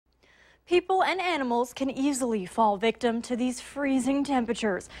People and animals can easily fall victim to these freezing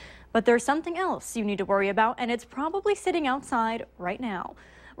temperatures. But there's something else you need to worry about, and it's probably sitting outside right now.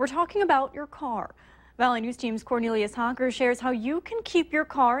 We're talking about your car. Valley News Team's Cornelius Hocker shares how you can keep your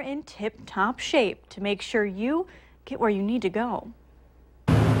car in tip-top shape to make sure you get where you need to go.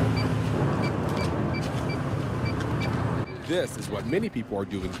 This is what many people are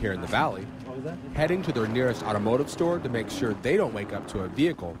doing here in the Valley, heading to their nearest automotive store to make sure they don't wake up to a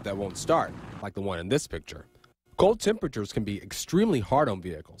vehicle that won't start, like the one in this picture. Cold temperatures can be extremely hard on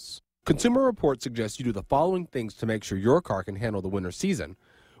vehicles. Consumer Reports suggests you do the following things to make sure your car can handle the winter season,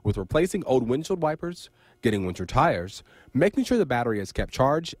 with replacing old windshield wipers, getting winter tires, making sure the battery is kept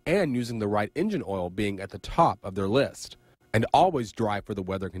charged, and using the right engine oil being at the top of their list. And always drive for the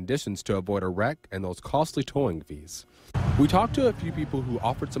weather conditions to avoid a wreck and those costly towing fees. We talked to a few people who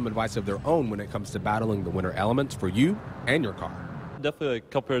offered some advice of their own when it comes to battling the winter elements for you and your car. Definitely a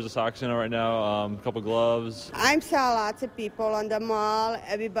couple pairs of socks right now, a couple gloves. I saw lots of people on the mall.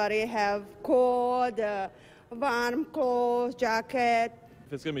 Everybody have coat, warm clothes, jacket.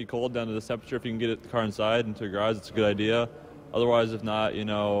 If it's going to be cold down to this temperature, if you can get the car inside into your garage, it's a good idea. Otherwise, if not,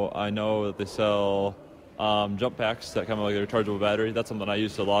 I know that they sell jump packs that come with like a rechargeable battery. That's something I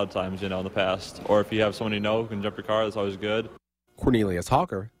used a lot of times, in the past. Or if you have someone who can jump your car, that's always good. Cornelius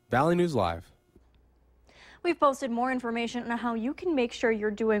Hocker, Valley News Live. We've posted more information on how you can make sure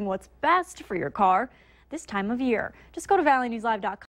you're doing what's best for your car this time of year. Just go to valleynewslive.com.